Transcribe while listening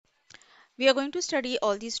We are going to study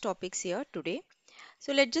all these topics here today.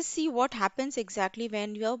 So let's just see what happens exactly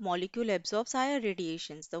when your molecule absorbs higher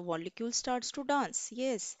radiations. The molecule starts to dance.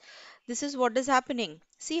 Yes, this is what is happening.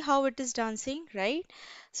 See how it is dancing, right?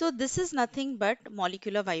 So this is nothing but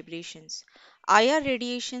molecular vibrations. IR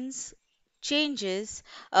radiations changes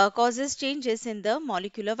causes changes in the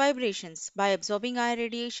molecular vibrations. By absorbing IR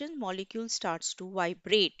radiation, molecule starts to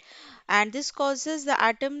vibrate, and this causes the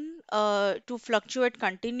atom to fluctuate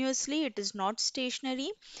continuously. It is not stationary,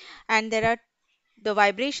 and there are the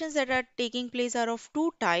vibrations that are taking place are of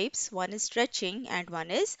two types. One is stretching and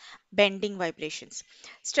one is bending vibrations.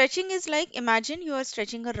 Stretching is like, imagine you are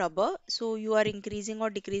stretching a rubber, so you are increasing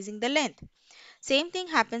or decreasing the length. Same thing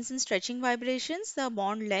happens in stretching vibrations, the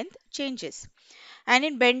bond length changes. And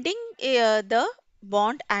in bending, the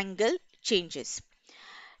bond angle changes.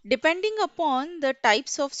 Depending upon the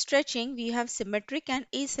types of stretching, we have symmetric and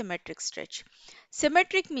asymmetric stretch.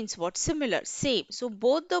 Symmetric means what? Similar, same. So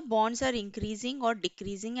both the bonds are increasing or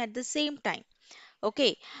decreasing at the same time.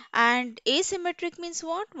 Okay. And asymmetric means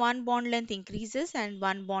what? One bond length increases and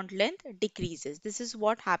one bond length decreases. This is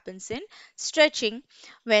what happens in stretching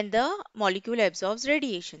when the molecule absorbs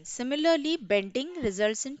radiation. Similarly, bending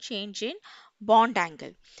results in change in bond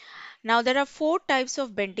angle. Now there are four types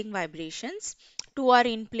of bending vibrations. Two are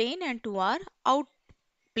in plane and two are out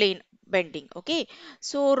plane bending. Okay,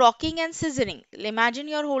 so rocking and scissoring. Imagine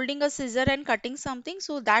you're holding a scissor and cutting something,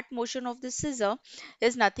 so that motion of the scissor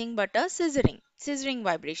is nothing but a scissoring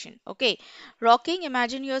vibration. Okay, rocking,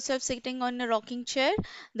 imagine yourself sitting on a rocking chair.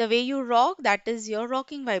 The way you rock, that is your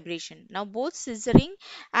rocking vibration. Now both scissoring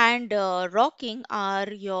and rocking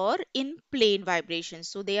are your in plane vibrations,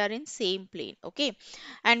 so they are in same plane. Okay,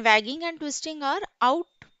 and wagging and twisting are out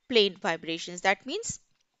plane vibrations. That means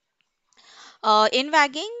in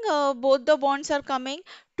wagging, both the bonds are coming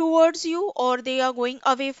towards you or they are going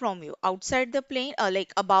away from you, outside the plane,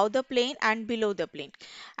 like above the plane and below the plane.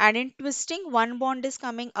 And in twisting, one bond is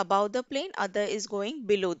coming above the plane, other is going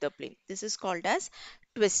below the plane. This is called as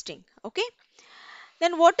twisting. Okay.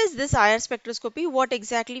 Then what is this IR spectroscopy? What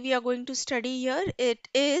exactly we are going to study here? It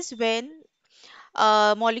is when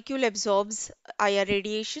molecule absorbs IR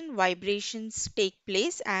radiation, vibrations take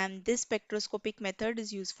place, and this spectroscopic method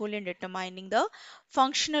is useful in determining the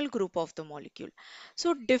functional group of the molecule.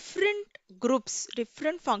 So different groups,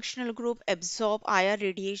 different functional group absorb IR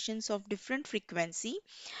radiations of different frequency,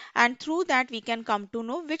 and through that we can come to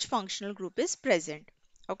know which functional group is present.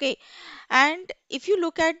 Okay, and if you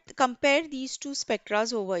look at compare these two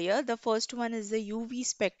spectras over here, the first one is the UV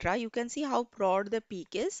spectra. You can see how broad the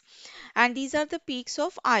peak is, and these are the peaks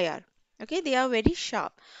of IR. Okay, they are very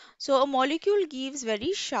sharp. So a molecule gives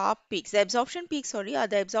very sharp peaks. The absorption peaks, sorry,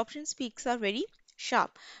 the absorption peaks are very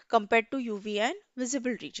sharp compared to UV and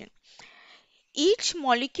visible region. Each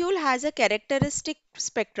molecule has a characteristic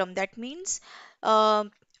spectrum. That means uh,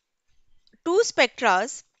 two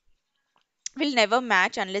spectras will never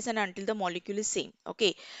match unless and until the molecule is same.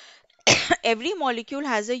 Okay, every molecule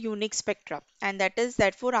has a unique spectra, and that is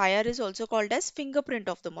therefore IR is also called as fingerprint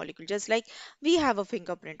of the molecule, just like we have a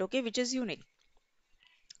fingerprint, okay, which is unique.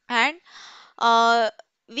 And uh,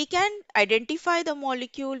 we can identify the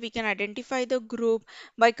molecule, we can identify the group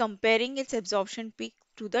by comparing its absorption peak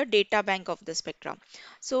to the data bank of the spectrum.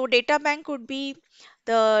 So data bank could be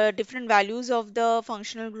the different values of the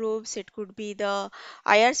functional groups, it could be the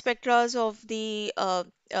IR spectras of the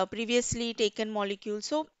previously taken molecules.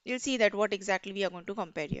 So you'll see that what exactly we are going to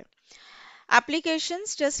compare here.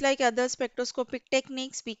 Applications, just like other spectroscopic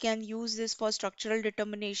techniques, we can use this for structural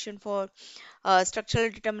determination. For structural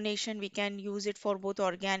determination, we can use it for both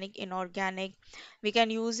organic, inorganic. We can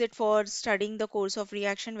use it for studying the course of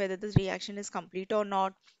reaction, whether the reaction is complete or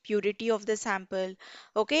not, purity of the sample,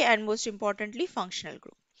 okay, and most importantly, functional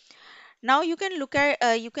group. Now you can look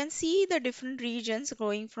at, you can see the different regions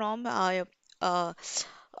going from uh,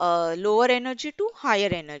 lower energy to higher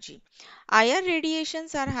energy. IR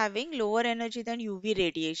radiations are having lower energy than UV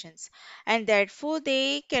radiations, and therefore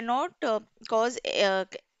they cannot cause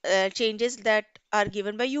changes that are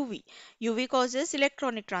given by UV. UV causes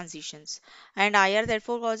electronic transitions, and IR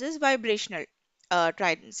therefore causes vibrational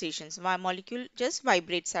transitions. My molecule just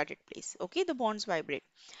vibrates at its place. Okay, the bonds vibrate.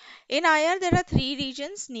 In IR, there are three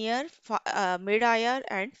regions: near, mid IR,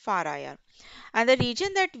 and far IR. And the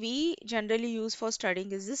region that we generally use for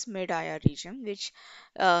studying is this mid IR region, which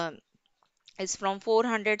uh, is from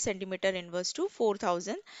 400 centimeter inverse to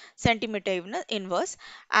 4000 centimeter inverse.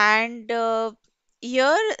 And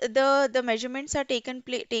here the measurements are taken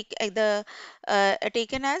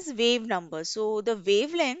as wave number. So the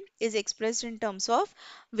wavelength is expressed in terms of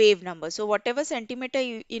wave number. So whatever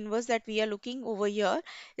centimeter inverse that we are looking over here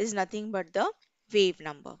is nothing but the wave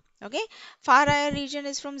number. Okay, far IR region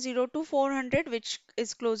is from 0 to 400, which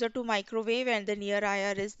is closer to microwave, and the near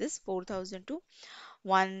IR is this 4000 to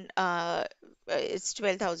 1 it's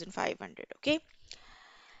 12,500. Okay,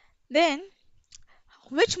 then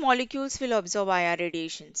which molecules will absorb IR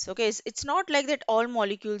radiations? Okay, it's not like that all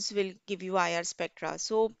molecules will give you IR spectra.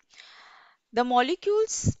 So the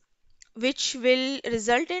molecules which will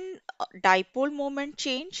result in dipole moment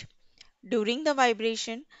change during the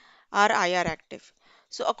vibration are IR active.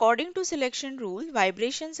 So according to selection rule,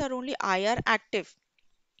 vibrations are only IR active,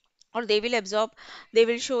 or they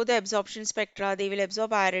will show the absorption spectra, they will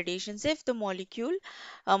absorb IR radiations if the molecular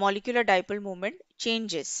dipole moment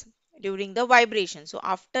changes during the vibration. So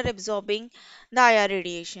after absorbing the IR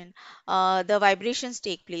radiation, the vibrations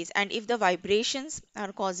take place, and if the vibrations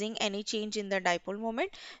are causing any change in the dipole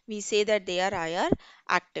moment, we say that they are IR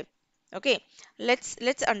active. Okay, let's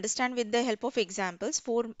understand with the help of examples.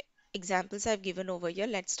 Four examples I've given over here.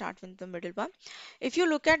 Let's start with the middle one. If you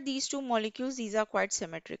look at these two molecules, these are quite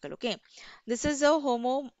symmetrical. Okay, this is a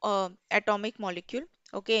homo atomic molecule.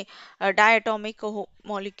 Okay, a diatomic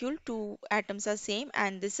molecule, two atoms are same,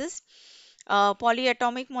 and this is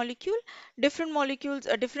polyatomic molecule. Different molecules,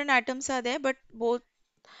 different atoms are there, but both,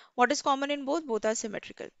 what is common in both? Both are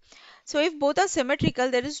symmetrical. So if both are symmetrical,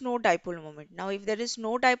 there is no dipole moment. Now, if there is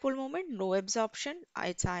no dipole moment, no absorption,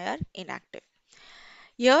 its IR inactive.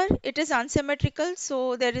 Here it is unsymmetrical,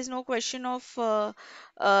 so there is no question of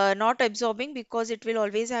not absorbing, because it will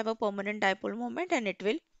always have a permanent dipole moment and it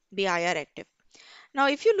will be IR active. Now,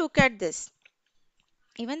 if you look at this,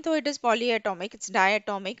 even though it is polyatomic, it's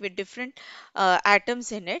diatomic with different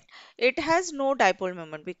atoms in it, it has no dipole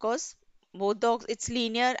moment because both the it's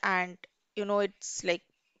linear, and it's like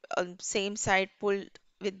same side pulled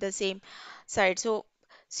with the same side. So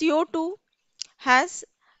CO2 has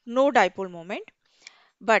no dipole moment,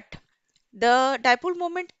 but the dipole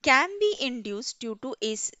moment can be induced due to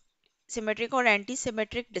asymmetric or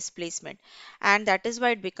antisymmetric displacement, and that is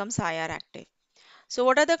why it becomes IR active. So,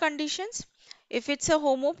 what are the conditions? If it's a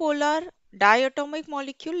homopolar diatomic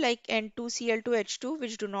molecule like N2Cl2H2,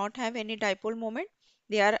 which do not have any dipole moment,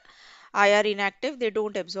 they are IR inactive, they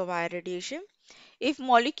don't absorb IR radiation. If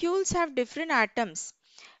molecules have different atoms,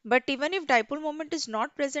 but even if dipole moment is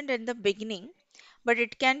not present in the beginning, but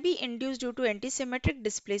it can be induced due to antisymmetric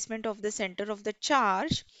displacement of the center of the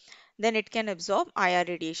charge, then it can absorb IR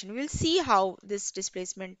radiation. We'll see how this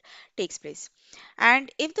displacement takes place. And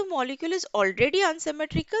if the molecule is already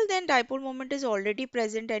unsymmetrical, then dipole moment is already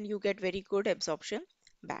present and you get very good absorption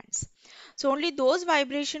bands. So only those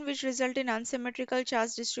vibration which result in unsymmetrical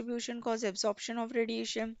charge distribution cause absorption of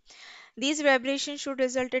radiation. These vibrations should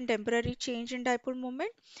result in temporary change in dipole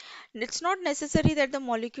moment. It's not necessary that the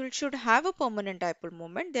molecule should have a permanent dipole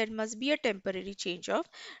moment. There must be a temporary change of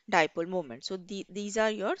dipole moment. So these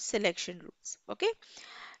are your selection rules. Okay.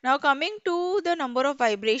 Now coming to the number of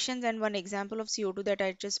vibrations and one example of CO2 that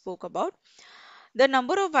I just spoke about. The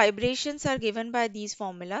number of vibrations are given by these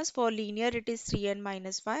formulas. For linear it is 3n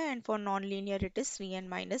minus 5, and for non-linear it is 3n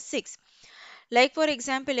minus 6. Like for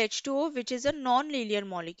example H2O, which is a non-linear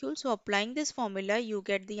molecule. So applying this formula you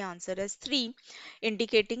get the answer as 3,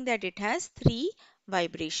 indicating that it has 3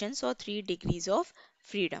 vibrations or 3 degrees of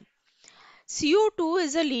freedom. CO2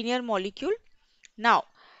 is a linear molecule. Now,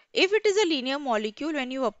 if it is a linear molecule,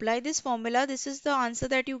 when you apply this formula, this is the answer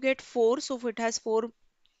that you get 4. So if it has 4,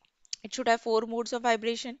 it should have 4 modes of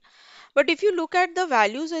vibration. But if you look at the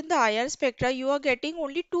values in the IR spectra, you are getting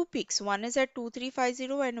only 2 peaks. One is at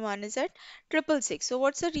 2350 and one is at 666. So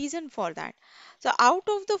what's the reason for that? So out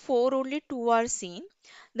of the 4, only 2 are seen.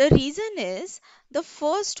 The reason is the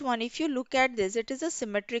first one, if you look at this, it is a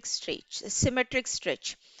symmetric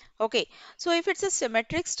stretch. Okay, so if it's a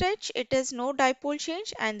symmetric stretch, it has no dipole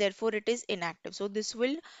change and therefore it is inactive. So this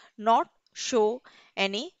will not show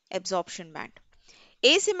any absorption band.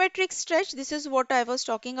 Asymmetric stretch, this is what I was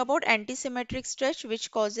talking about, antisymmetric stretch, which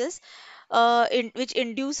which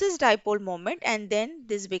induces dipole moment, and then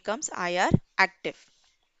this becomes IR active.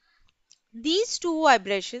 These two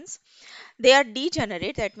vibrations, they are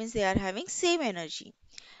degenerate, that means they are having same energy.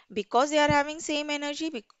 Because they are having same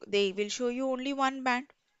energy, they will show you only one band,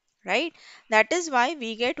 right? That is why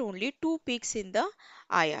we get only 2 peaks in the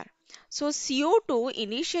IR. So CO2,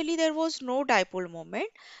 initially there was no dipole moment,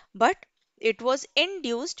 but it was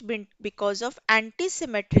induced because of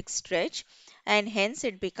antisymmetric stretch, and hence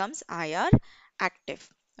it becomes IR active.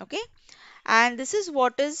 Okay. And this is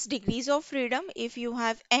what is degrees of freedom. If you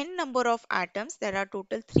have n number of atoms, there are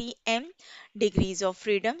total 3m degrees of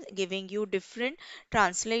freedom, giving you different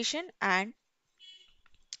translation and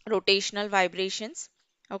rotational vibrations.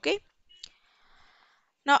 Okay.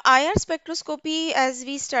 Now, IR spectroscopy, as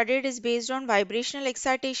we studied, is based on vibrational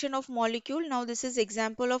excitation of molecule. Now, this is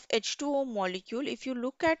example of H2O molecule. If you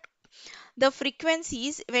look at the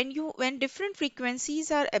frequencies, when different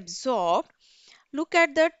frequencies are absorbed, look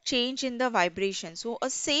at the change in the vibration. So, a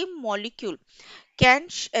same molecule can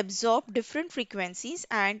absorb different frequencies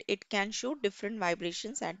and it can show different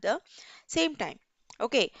vibrations at the same time.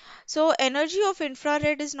 Okay, so energy of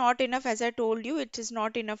infrared is not enough. As I told you, it is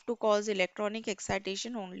not enough to cause electronic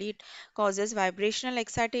excitation, only it causes vibrational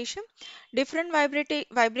excitation. Different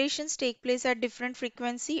vibrations take place at different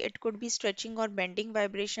frequency. It could be stretching or bending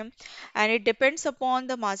vibration, and it depends upon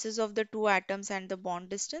the masses of the two atoms and the bond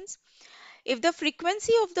distance. If the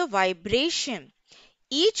frequency of the vibration,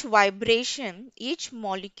 each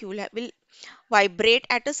molecule will vibrate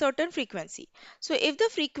at a certain frequency. So if the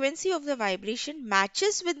frequency of the vibration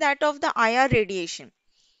matches with that of the IR radiation,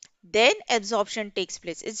 then absorption takes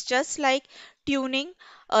place. It's just like tuning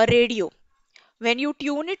a radio. When you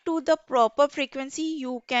tune it to the proper frequency,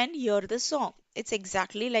 you can hear the song. It's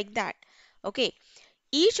exactly like that. Okay.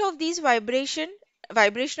 Each of these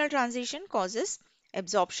vibrational transition causes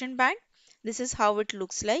absorption band. This is how it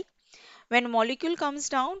looks like. When molecule comes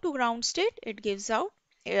down to ground state, it gives out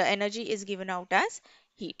energy is given out as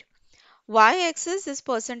heat. Y-axis is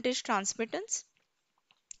percentage transmittance.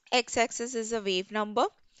 X-axis is a wave number.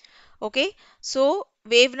 Okay, so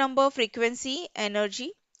wave number, frequency,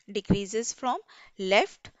 energy decreases from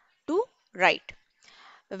left to right.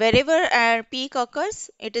 Wherever a peak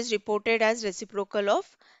occurs, it is reported as reciprocal of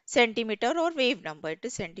centimeter or wave number. It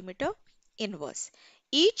is centimeter inverse.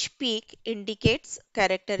 Each peak indicates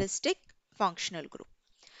characteristic functional group.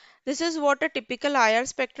 This is what a typical IR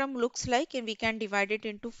spectrum looks like, and we can divide it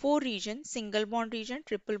into four regions: single bond region,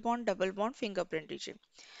 triple bond, double bond, fingerprint region.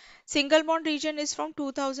 Single bond region is from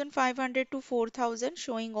 2500 to 4000,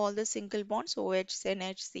 showing all the single bonds OH,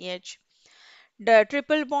 NH, CH. The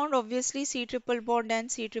triple bond, obviously C triple bond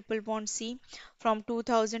and C triple bond C, from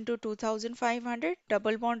 2000 to 2500.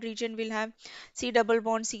 Double bond region will have C double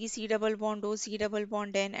bond C, C double bond O, C double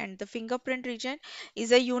bond N, and the fingerprint region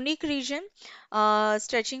is a unique region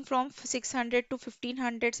stretching from 600 to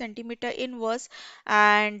 1500 centimeter inverse,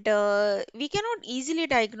 and we cannot easily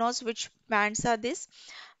diagnose which bands are this,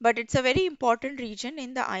 but it's a very important region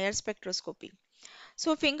in the IR spectroscopy.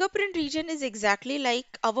 So fingerprint region is exactly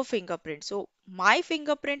like our fingerprint. So my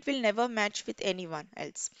fingerprint will never match with anyone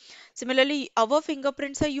else. Similarly, our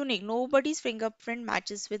fingerprints are unique. Nobody's fingerprint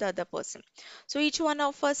matches with other person. So each one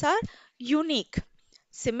of us are unique.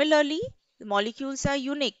 Similarly, the molecules are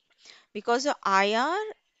unique because the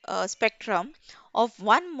IR spectrum of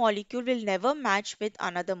one molecule will never match with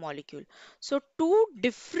another molecule. So two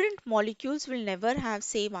different molecules will never have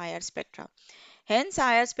same IR spectrum. Hence,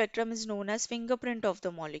 IR spectrum is known as fingerprint of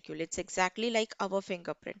the molecule. It's exactly like our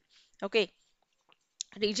fingerprint. Okay,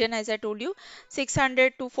 region as I told you,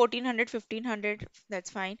 600 to 1400, 1500, that's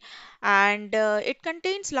fine. And it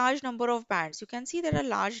contains large number of bands. You can see there are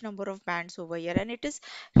large number of bands over here, and it is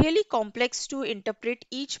really complex to interpret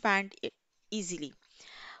each band easily.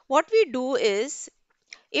 What we do is,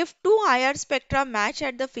 if two IR spectra match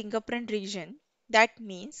at the fingerprint region, that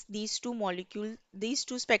means these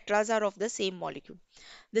two spectras are of the same molecule.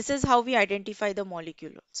 This is how we identify the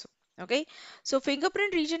molecule also. Okay, so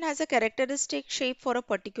fingerprint region has a characteristic shape for a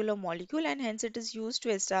particular molecule, and hence it is used to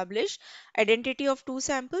establish identity of two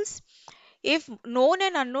samples. If known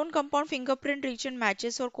and unknown compound fingerprint region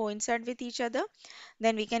matches or coincide with each other,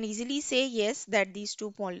 then we can easily say yes that these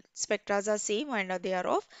two spectras are same and they are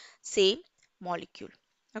of same molecule.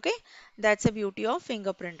 Okay, that's the beauty of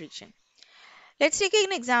fingerprint region. Let's take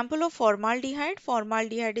an example of formaldehyde.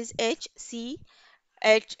 Formaldehyde is HCHO,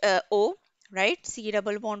 right? C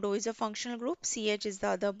double bond O is a functional group. CH is the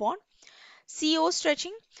other bond. CO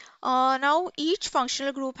stretching. Now each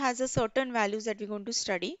functional group has a certain values that we're going to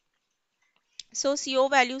study. So CO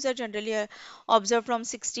values are generally observed from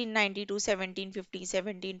 1690 to 1750,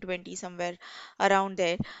 1720, somewhere around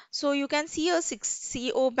there. So you can see a 6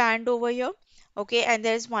 CO band over here. Okay, and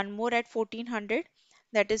there's one more at 1400,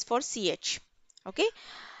 that is for CH. Okay,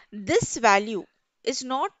 this value is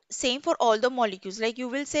not same for all the molecules. Like you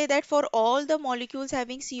will say that for all the molecules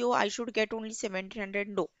having CO, I should get only 1700.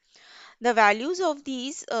 No, The values of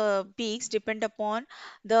these peaks depend upon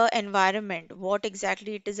the environment, what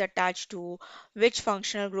exactly it is attached to, which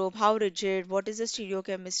functional group, how rigid, what is the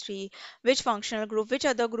stereochemistry, which functional group, which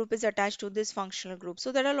other group is attached to this functional group.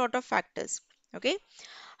 So there are a lot of factors. Okay.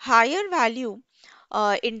 Higher value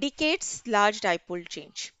indicates large dipole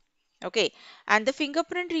change. Okay, and the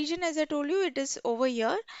fingerprint region, as I told you, it is over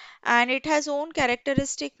here and it has own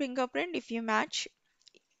characteristic fingerprint. If you match,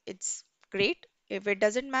 it's great. If it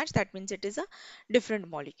doesn't match, that means it is a different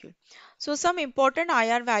molecule. So some important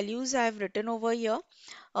IR values I have written over here.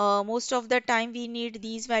 Most of the time we need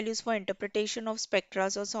these values for interpretation of spectra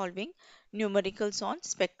or solving numericals on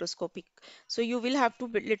spectroscopic. So you will have to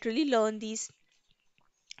literally learn these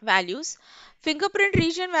values. Fingerprint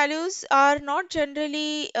region values are not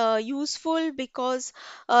generally useful because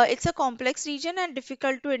it's a complex region and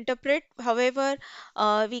difficult to interpret. However,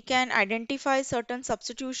 we can identify certain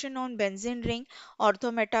substitution on benzene ring,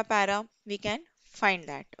 ortho meta para. We can find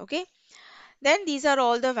that. Okay. Then these are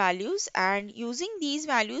all the values, and using these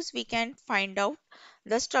values we can find out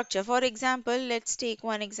the structure. For example, let's take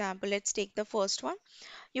one example. Let's take the first one.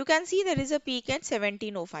 You can see there is a peak at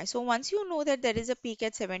 1705. So once you know that there is a peak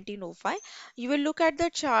at 1705, you will look at the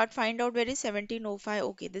chart, find out where is 1705.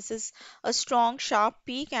 Okay, this is a strong sharp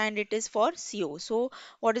peak and it is for CO. So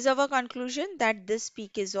what is our conclusion? That this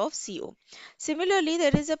peak is of CO. Similarly,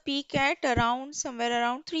 there is a peak at around somewhere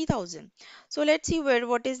around 3000. So let's see where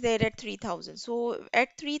what is there at 3000. So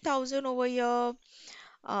at 3000 over here,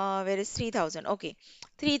 where is 3000? Okay,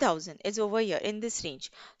 3000 is over here in this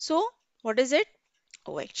range. So what is it?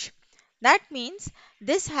 OH. That means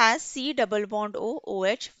this has C double bond O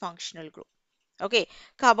OH functional group. Okay,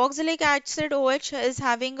 carboxylic acid OH is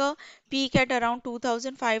having a peak at around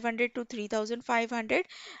 2500 to 3500,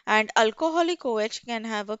 and alcoholic OH can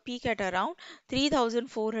have a peak at around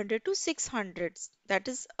 3400 to 600. That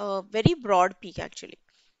is a very broad peak actually.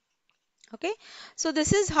 Okay, so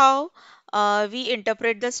this is how we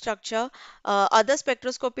interpret the structure. Other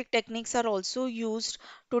spectroscopic techniques are also used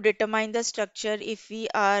to determine the structure if we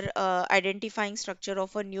are identifying structure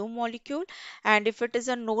of a new molecule. And if it is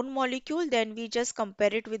a known molecule, then we just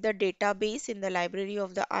compare it with the database in the library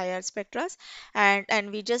of the IR spectras,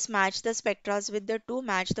 and we just match the spectras with the two,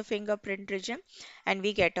 match the fingerprint region, and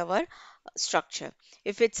we get our structure.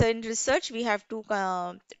 If it's in research, we have to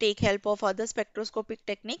take help of other spectroscopic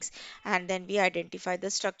techniques and then we identify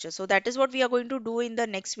the structure. So that is what we are going to do in the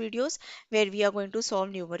next videos where we are going to solve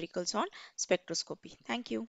numericals on spectroscopy. Thank you.